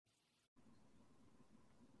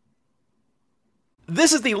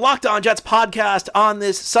This is the Locked On Jets podcast on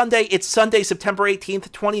this Sunday. It's Sunday, September 18th,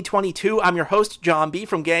 2022. I'm your host, John B.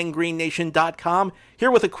 from GangGreenNation.com, here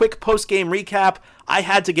with a quick post-game recap. I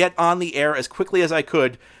had to get on the air as quickly as I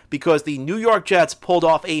could because the New York Jets pulled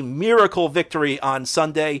off a miracle victory on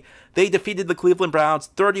Sunday. They defeated the Cleveland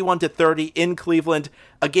Browns 31-30 in Cleveland,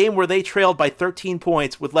 a game where they trailed by 13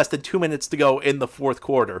 points with less than 2 minutes to go in the fourth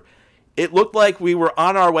quarter. It looked like we were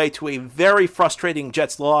on our way to a very frustrating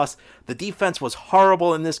Jets loss. The defense was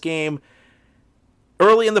horrible in this game.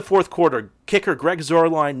 Early in the fourth quarter, kicker Greg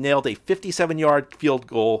Zuerlein nailed a 57-yard field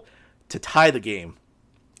goal to tie the game.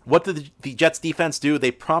 What did the Jets defense do?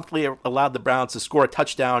 They promptly allowed the Browns to score a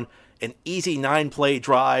touchdown, an easy 9-play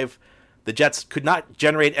drive. The Jets could not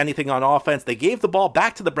generate anything on offense. They gave the ball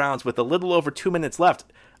back to the Browns with a little over 2 minutes left.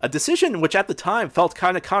 A decision which at the time felt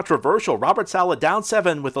kind of controversial. Robert Saleh down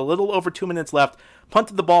 7 with a little over 2 minutes left,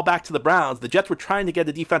 punted the ball back to the Browns. The Jets were trying to get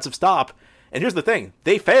a defensive stop. And here's the thing,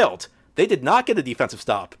 they failed. They did not get a defensive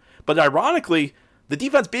stop. But ironically, the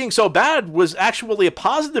defense being so bad was actually a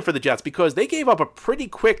positive for the Jets because they gave up a pretty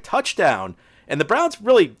quick touchdown. And the Browns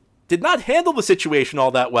really did not handle the situation all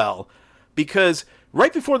that well. Because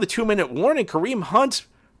right before the 2-minute warning, Kareem Hunt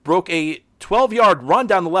broke a 12-yard run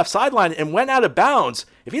down the left sideline and went out of bounds.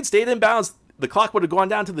 If he had stayed in bounds, the clock would have gone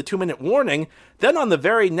down to the 2-minute warning. Then on the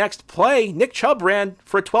very next play, Nick Chubb ran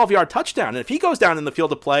for a 12-yard touchdown. And if he goes down in the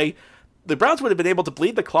field of play, the Browns would have been able to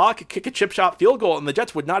bleed the clock, kick a chip shot field goal, and the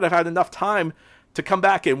Jets would not have had enough time to come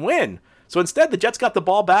back and win. So instead, the Jets got the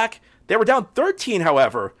ball back. They were down 13,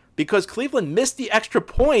 however, because Cleveland missed the extra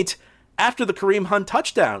point after the Kareem Hunt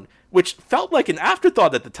touchdown, which felt like an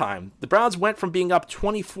afterthought at the time. The Browns went from being up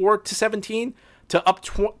 24-17 to up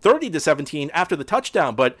 30-17 after the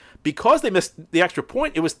touchdown, but because they missed the extra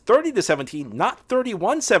point, it was 30-17, not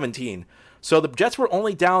 31-17. So the Jets were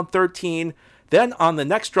only down 13. Then on the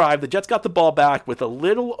next drive, the Jets got the ball back with a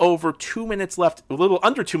little over 2 minutes left, a little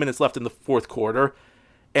under 2 minutes left in the fourth quarter.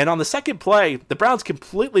 And on the second play, the Browns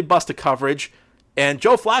completely busted coverage, and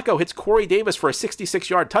Joe Flacco hits Corey Davis for a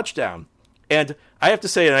 66-yard touchdown. And I have to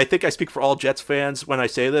say, and I think I speak for all Jets fans when I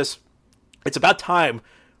say this, it's about time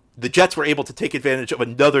the Jets were able to take advantage of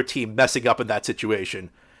another team messing up in that situation.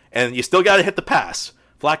 And you still got to hit the pass.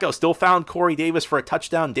 Flacco still found Corey Davis for a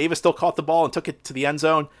touchdown. Davis still caught the ball and took it to the end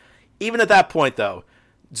zone. Even at that point, though,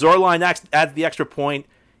 Zuerlein adds the extra point.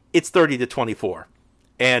 It's 30-24.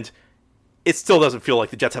 And it still doesn't feel like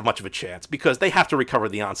the Jets have much of a chance because they have to recover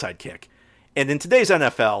the onside kick. And in today's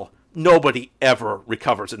NFL, nobody ever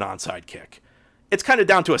recovers an onside kick. It's kind of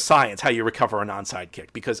down to a science how you recover an onside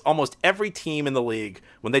kick because almost every team in the league,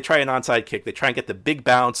 when they try an onside kick, they try and get the big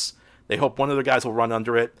bounce. They hope one of their guys will run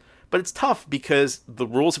under it. But it's tough because the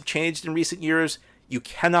rules have changed in recent years. You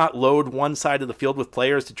cannot load one side of the field with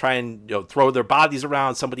players to try and throw their bodies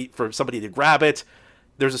around for somebody to grab it.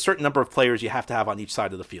 There's a certain number of players you have to have on each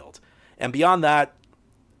side of the field. And beyond that,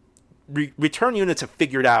 return units have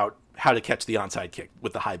figured out how to catch the onside kick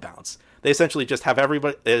with the high bounce. They essentially just have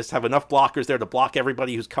enough blockers there to block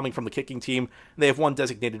everybody who's coming from the kicking team, and they have one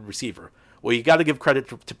designated receiver. Well, you got to give credit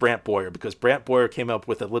to Brant Boyer because Brant Boyer came up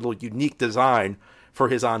with a little unique design for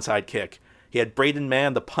his onside kick. He had Braden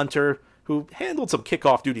Mann, the punter, who handled some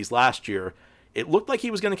kickoff duties last year. It looked like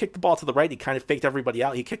he was going to kick the ball to the right. He kind of faked everybody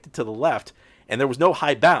out. He kicked it to the left, and there was no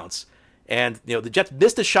high bounce. And, the Jets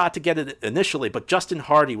missed a shot to get it initially, but Justin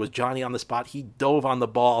Hardy was Johnny on the spot. He dove on the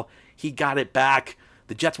ball. He got it back.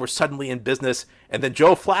 The Jets were suddenly in business, and then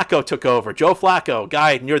Joe Flacco took over. Joe Flacco,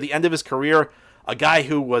 guy near the end of his career, a guy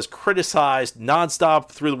who was criticized nonstop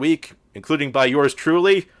through the week, including by yours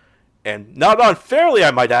truly, and not unfairly,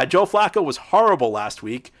 I might add. Joe Flacco was horrible last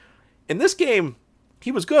week. In this game,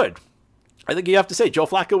 he was good. I think you have to say Joe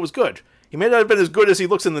Flacco was good. He may not have been as good as he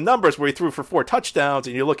looks in the numbers where he threw for 4 touchdowns,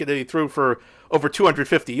 and you look at it, he threw for over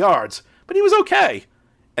 250 yards, but he was okay.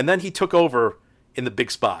 And then he took over in the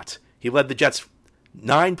big spot. He led the Jets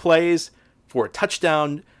 9 plays for a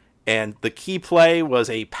touchdown, and the key play was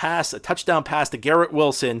a touchdown pass to Garrett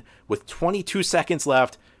Wilson with 22 seconds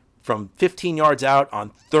left from 15 yards out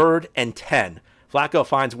on 3rd and 10. Flacco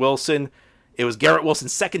finds Wilson. It was Garrett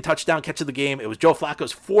Wilson's second touchdown catch of the game. It was Joe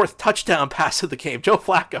Flacco's 4th touchdown pass of the game. Joe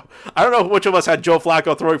Flacco. I don't know which of us had Joe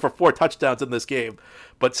Flacco throwing for 4 touchdowns in this game,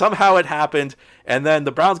 but somehow it happened. And then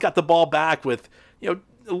the Browns got the ball back with, a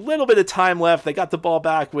little bit of time left. They got the ball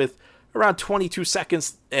back with around 22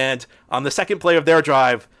 seconds. And on the second play of their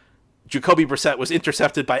drive, Jacoby Brissett was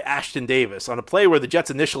intercepted by Ashton Davis on a play where the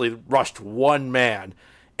Jets initially rushed one man.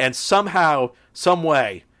 And somehow, some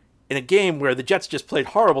way, in a game where the Jets just played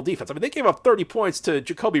horrible defense. I mean, they gave up 30 points to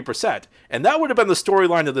Jacoby Brissett, and that would have been the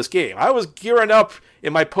storyline of this game. I was gearing up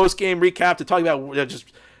in my post-game recap to talk about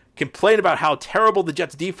just complain about how terrible the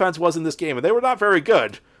Jets defense was in this game, and they were not very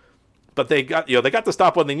good, but they got the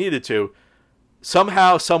stop when they needed to.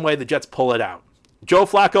 Somehow, some way, the Jets pull it out. Joe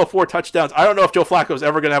Flacco, 4 touchdowns. I don't know if Joe Flacco is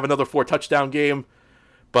ever going to have another 4-touchdown game,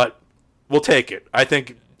 but we'll take it. I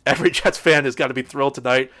think every Jets fan has got to be thrilled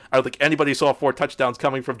tonight. I don't think anybody saw 4 touchdowns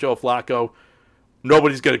coming from Joe Flacco.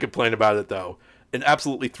 Nobody's going to complain about it, though. An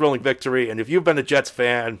absolutely thrilling victory, and if you've been a Jets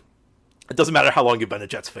fan, it doesn't matter how long you've been a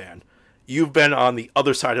Jets fan. You've been on the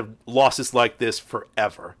other side of losses like this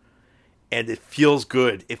forever, and it feels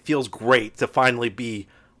good. It feels great to finally be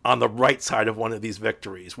on the right side of one of these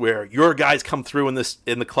victories where your guys come through in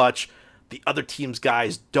the clutch, the other team's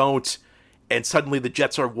guys don't, and suddenly the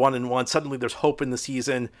Jets are 1-1. Suddenly there's hope in the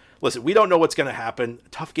season. Listen, we don't know what's going to happen. A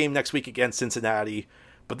tough game next week against Cincinnati,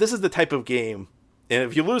 but this is the type of game, and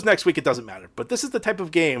if you lose next week, it doesn't matter, but this is the type of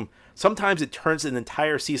game, sometimes it turns an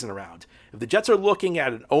entire season around. If the Jets are looking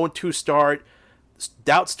at an 0-2 start,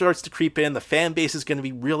 doubt starts to creep in. The fan base is going to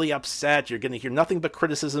be really upset. You're going to hear nothing but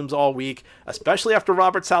criticisms all week, especially after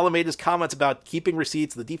Robert Saleh made his comments about keeping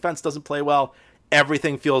receipts. The defense doesn't play well.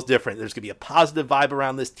 Everything feels different. There's going to be a positive vibe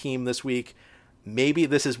around this team this week. Maybe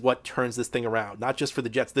this is what turns this thing around, not just for the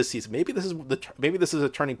Jets this season. Maybe this is a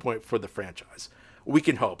turning point for the franchise. We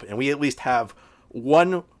can hope, and we at least have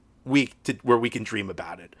 1 week where we can dream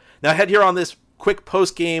about it. Now, head here on this quick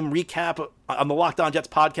post-game recap on the Locked On Jets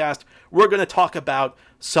podcast. We're going to talk about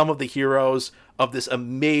some of the heroes of this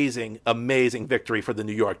amazing, amazing victory for the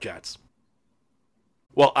New York Jets.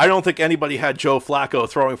 Well, I don't think anybody had Joe Flacco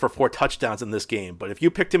throwing for 4 touchdowns in this game, but if you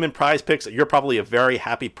picked him in Prize Picks, you're probably a very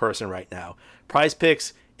happy person right now. Prize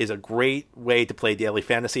Picks is a great way to play daily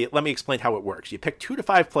fantasy. Let me explain how it works. You pick 2 to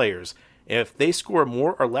 5 players. If they score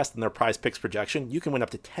more or less than their Prize Picks projection, you can win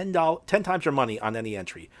up to 10 times your money on any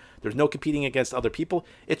entry. There's no competing against other people.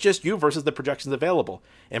 It's just you versus the projections available.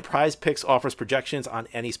 And Prize Picks offers projections on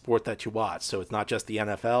any sport that you watch. So it's not just the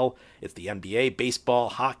NFL, it's the NBA, baseball,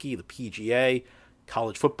 hockey, the PGA,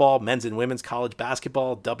 college football, men's and women's college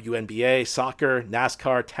basketball, WNBA, soccer,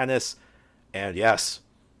 NASCAR, tennis, and yes,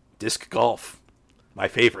 disc golf, my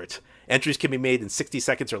favorite. Entries can be made in 60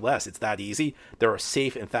 seconds or less. It's that easy. There are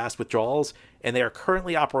safe and fast withdrawals, and they are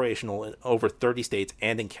currently operational in over 30 states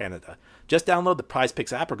and in Canada. Just download the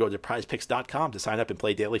PrizePicks app or go to prizepicks.com to sign up and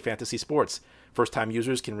play daily fantasy sports. First-time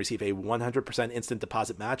users can receive a 100% instant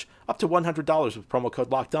deposit match up to $100 with promo code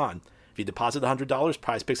LOCKEDON. If you deposit $100,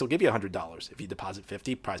 PrizePicks will give you $100. If you deposit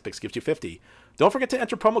 $50, PrizePicks gives you $50. Don't forget to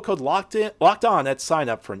enter promo code Locked On at sign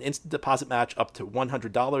up for an instant deposit match up to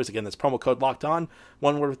 $100. Again, that's promo code Locked On,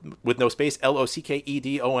 one word with no space,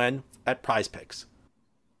 LOCKEDON at PrizePicks.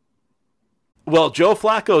 Well, Joe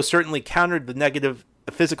Flacco certainly countered the negative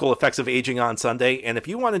physical effects of aging on Sunday, and if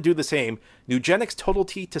you want to do the same, Nugenix Total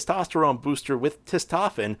T Testosterone Booster with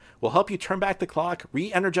Testofen will help you turn back the clock,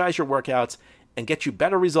 re-energize your workouts, and get you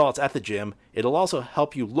better results at the gym. It'll also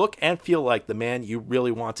help you look and feel like the man you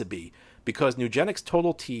really want to be, because Nugenix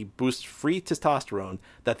Total T boosts free testosterone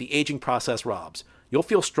that the aging process robs. You'll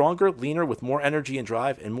feel stronger, leaner, with more energy and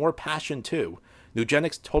drive, and more passion too.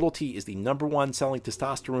 Nugenix Total T is the #1 selling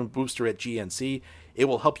testosterone booster at GNC. It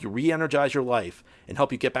will help you re-energize your life and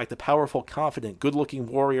help you get back the powerful, confident, good-looking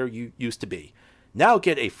warrior you used to be. Now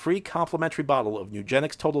get a free complimentary bottle of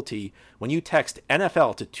Nugenix Total T when you text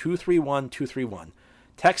NFL to 231231.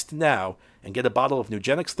 Text now and get a bottle of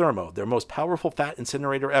Nugenix Thermo, their most powerful fat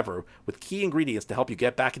incinerator ever, with key ingredients to help you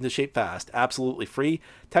get back into shape fast, absolutely free.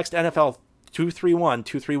 Text NFL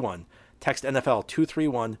 231231. Text NFL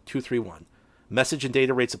 231231. Message and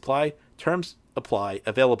data rates apply. Terms apply.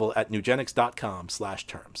 Available at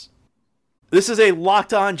nugenix.com/terms. This is a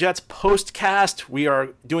Locked On Jets postcast. We are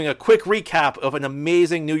doing a quick recap of an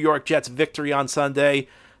amazing New York Jets victory on Sunday.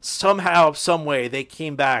 Somehow, some way, they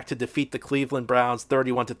came back to defeat the Cleveland Browns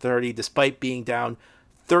 31-30, despite being down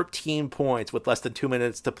 13 points with less than 2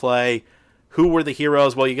 minutes to play. Who were the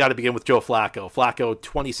heroes? Well, you got to begin with Joe Flacco. Flacco,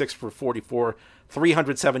 26 for 44,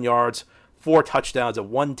 307 yards, 4 touchdowns, a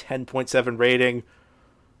 110.7 rating.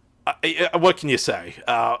 What can you say?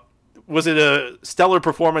 Was it a stellar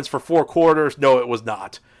performance for 4 quarters? No, it was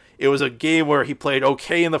not. It was a game where he played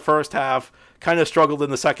okay in the first half, kind of struggled in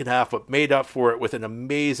the second half, but made up for it with an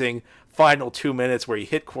amazing final 2 minutes where he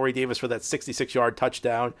hit Corey Davis for that 66-yard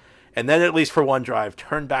touchdown, and then at least for one drive,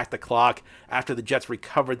 turned back the clock after the Jets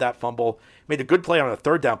recovered that fumble. Made a good play on a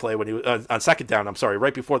third down play when he on second down,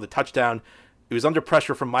 right before the touchdown. He was under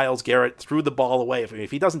pressure from Myles Garrett, threw the ball away.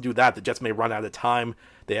 If he doesn't do that, the Jets may run out of time.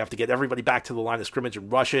 They have to get everybody back to the line of scrimmage and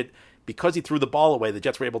rush it. Because he threw the ball away, the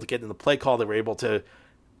Jets were able to get in the play call. They were able to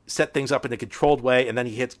set things up in a controlled way, and then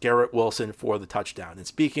he hits Garrett Wilson for the touchdown. And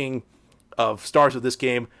speaking of stars of this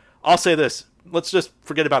game, I'll say this. let's just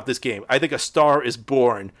forget about this game. I think a star is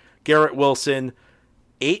born. Garrett Wilson,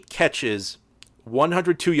 8 catches,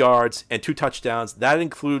 102 yards, and 2 touchdowns. That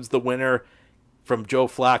includes the winner from Joe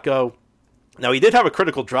Flacco. Now, he did have a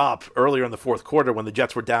critical drop earlier in the fourth quarter when the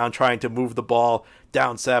Jets were down, trying to move the ball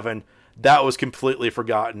down 7. That was completely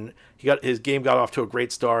forgotten. His game got off to a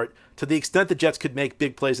great start. To the extent the Jets could make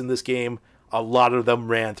big plays in this game, a lot of them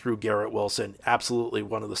ran through Garrett Wilson. Absolutely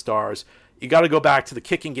one of the stars. You got to go back to the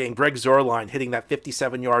kicking game. Greg Zuerlein hitting that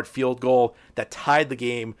 57-yard field goal that tied the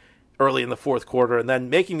game early in the fourth quarter, and then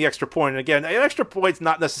making the extra point. And again, an extra point's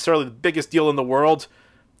not necessarily the biggest deal in the world.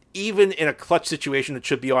 Even in a clutch situation, it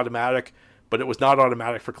should be automatic, but it was not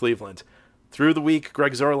automatic for Cleveland. Through the week,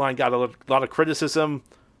 Greg Zuerlein got a lot of criticism.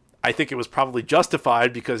 I think it was probably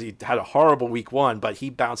justified because he had a horrible week 1, but he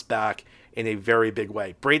bounced back in a very big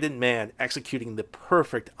way. Braden Mann executing the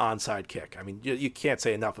perfect onside kick. I mean, you can't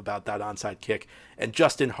say enough about that onside kick. And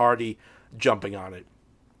Justin Hardy jumping on it.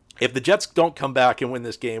 If the Jets don't come back and win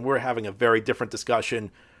this game, we're having a very different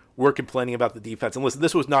discussion. We're complaining about the defense. And listen,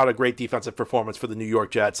 this was not a great defensive performance for the New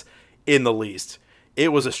York Jets in the least.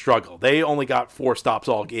 It was a struggle. They only got 4 stops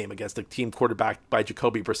all game against a team quarterbacked by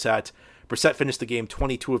Jacoby Brissett. Brissett finished the game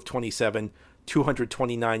 22 of 27,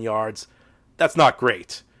 229 yards. That's not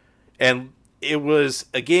great. And it was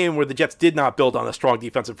a game where the Jets did not build on a strong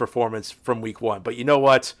defensive performance from week 1. But you know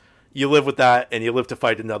what? You live with that, and you live to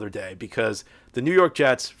fight another day, because the New York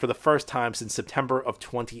Jets, for the first time since September of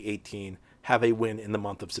 2018, have a win in the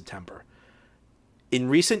month of September. In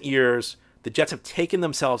recent years, the Jets have taken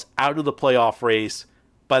themselves out of the playoff race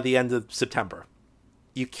by the end of September.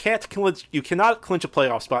 You cannot clinch a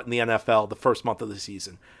playoff spot in the NFL the first month of the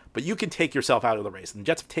season, but you can take yourself out of the race. And the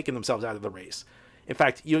Jets have taken themselves out of the race. In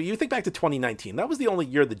fact, you think back to 2019. That was the only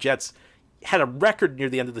year the Jets had a record near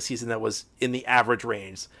the end of the season that was in the average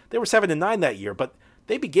range. They were 7-9 that year, but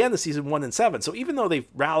they began the season 1-7. So even though they've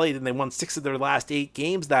rallied and they won 6 of their last 8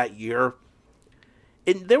 games that year,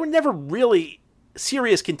 they were never really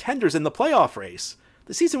serious contenders in the playoff race.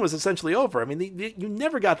 The season was essentially over. I mean, you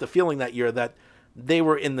never got the feeling that year that they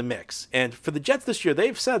were in the mix. And for the Jets this year,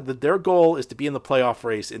 they've said that their goal is to be in the playoff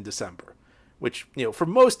race in December, which, for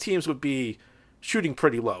most teams would be shooting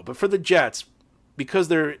pretty low. But for the Jets, because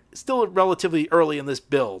they're still relatively early in this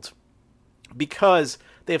build, because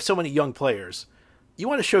they have so many young players, you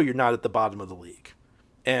want to show you're not at the bottom of the league.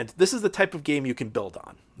 And this is the type of game you can build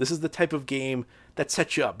on. This is the type of game that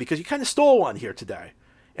sets you up, because you kind of stole one here today.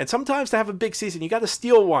 And sometimes to have a big season, you got to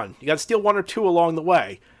steal one. You got to steal 1 or 2 along the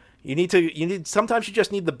way. Sometimes you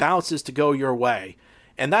just need the bounces to go your way.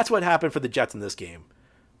 And that's what happened for the Jets in this game.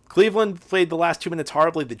 Cleveland played the last 2 minutes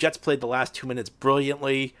horribly. The Jets played the last 2 minutes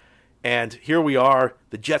brilliantly. And here we are.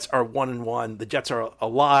 The Jets are 1-1. The Jets are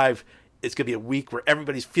alive. It's going to be a week where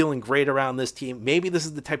everybody's feeling great around this team. Maybe this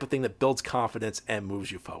is the type of thing that builds confidence and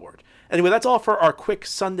moves you forward. Anyway, that's all for our quick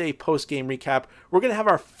Sunday post-game recap. We're going to have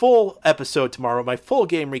our full episode tomorrow. My full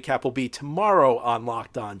game recap will be tomorrow on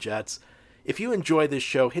Locked On Jets. If you enjoy this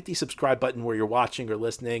show, hit the subscribe button where you're watching or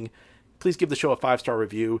listening. Please give the show a 5-star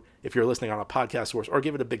review if you're listening on a podcast source, or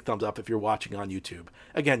give it a big thumbs up if you're watching on YouTube.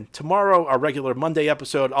 Again, tomorrow, our regular Monday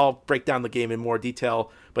episode, I'll break down the game in more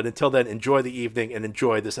detail. But until then, enjoy the evening and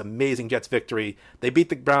enjoy this amazing Jets victory. They beat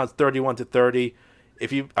the Browns 31-30.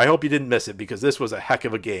 I hope you didn't miss it, because this was a heck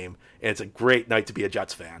of a game, and it's a great night to be a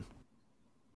Jets fan.